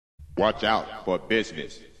Watch out for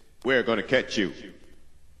business. We're gonna catch you.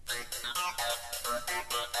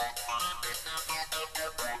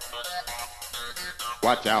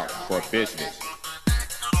 Watch out for business.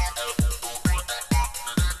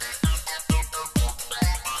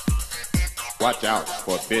 Watch out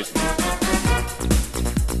for business.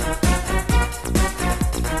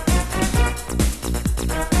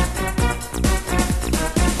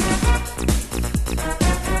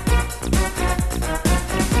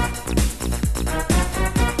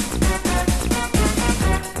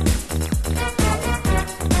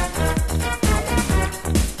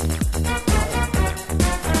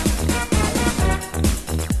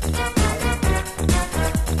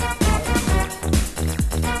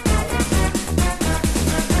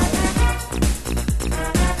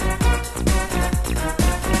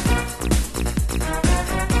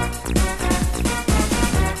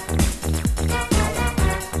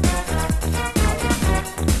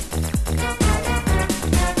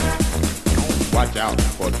 Watch out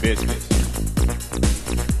for business.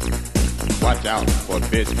 Watch out for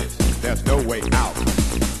business. There's no way out.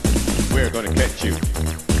 We're gonna catch you.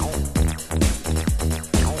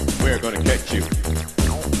 We're gonna catch you.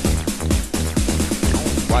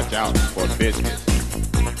 Watch out for business.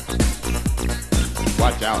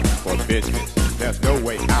 Watch out for business. There's no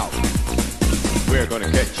way out. We're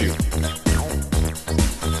gonna catch you.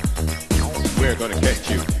 We're gonna catch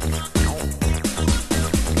you.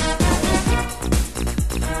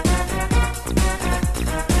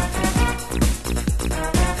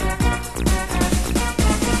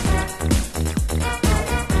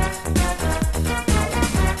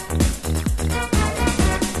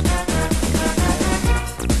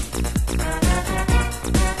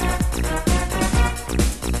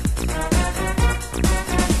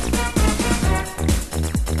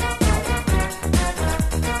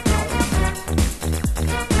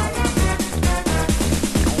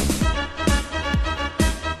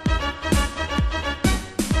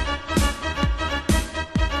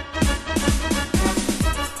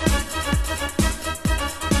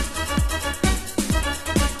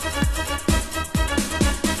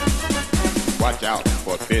 Watch out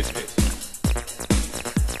for business.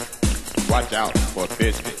 Watch out for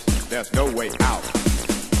business. There's no way out.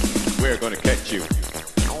 We're gonna catch you.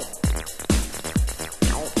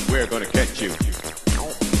 We're gonna catch you.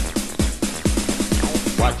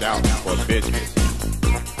 Watch out for business.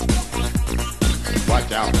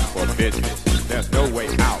 Watch out for business. There's no way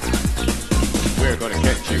out. We're gonna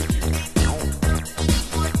catch you.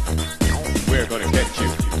 We're gonna catch you.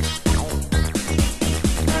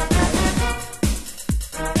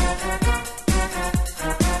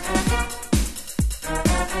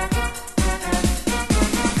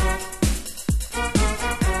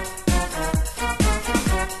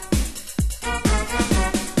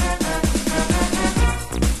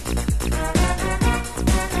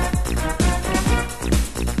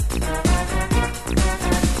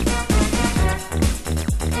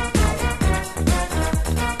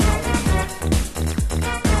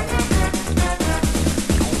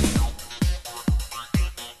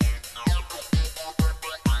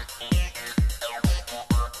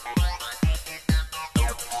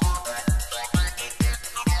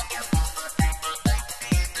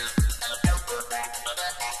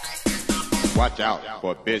 Watch out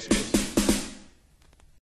for business.